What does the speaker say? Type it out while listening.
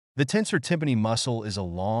The tensor tympani muscle is a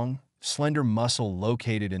long, slender muscle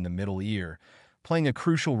located in the middle ear, playing a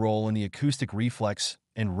crucial role in the acoustic reflex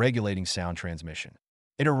and regulating sound transmission.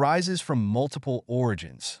 It arises from multiple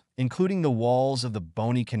origins, including the walls of the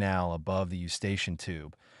bony canal above the Eustachian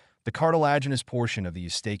tube, the cartilaginous portion of the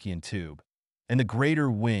Eustachian tube, and the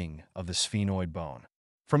greater wing of the sphenoid bone.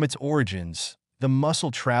 From its origins, the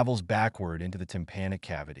muscle travels backward into the tympanic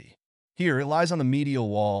cavity. Here, it lies on the medial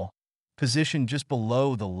wall, positioned just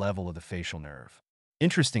below the level of the facial nerve.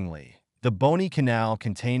 Interestingly, the bony canal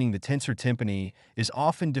containing the tensor tympani is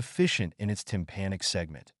often deficient in its tympanic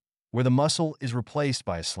segment, where the muscle is replaced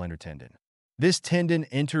by a slender tendon. This tendon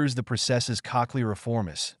enters the processus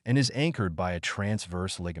cochleariformis and is anchored by a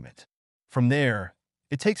transverse ligament. From there,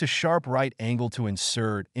 it takes a sharp right angle to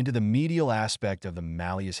insert into the medial aspect of the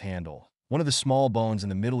malleus handle, one of the small bones in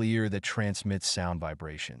the middle ear that transmits sound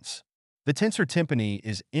vibrations. The tensor tympani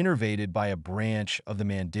is innervated by a branch of the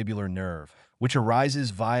mandibular nerve, which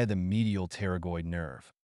arises via the medial pterygoid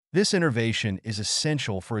nerve. This innervation is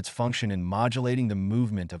essential for its function in modulating the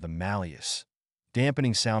movement of the malleus,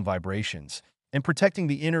 dampening sound vibrations, and protecting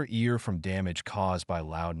the inner ear from damage caused by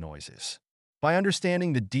loud noises. By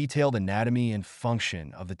understanding the detailed anatomy and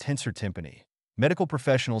function of the tensor tympani, medical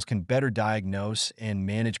professionals can better diagnose and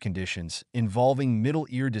manage conditions involving middle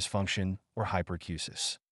ear dysfunction or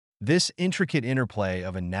hyperacusis. This intricate interplay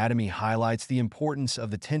of anatomy highlights the importance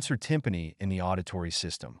of the tensor tympani in the auditory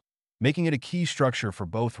system, making it a key structure for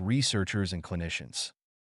both researchers and clinicians.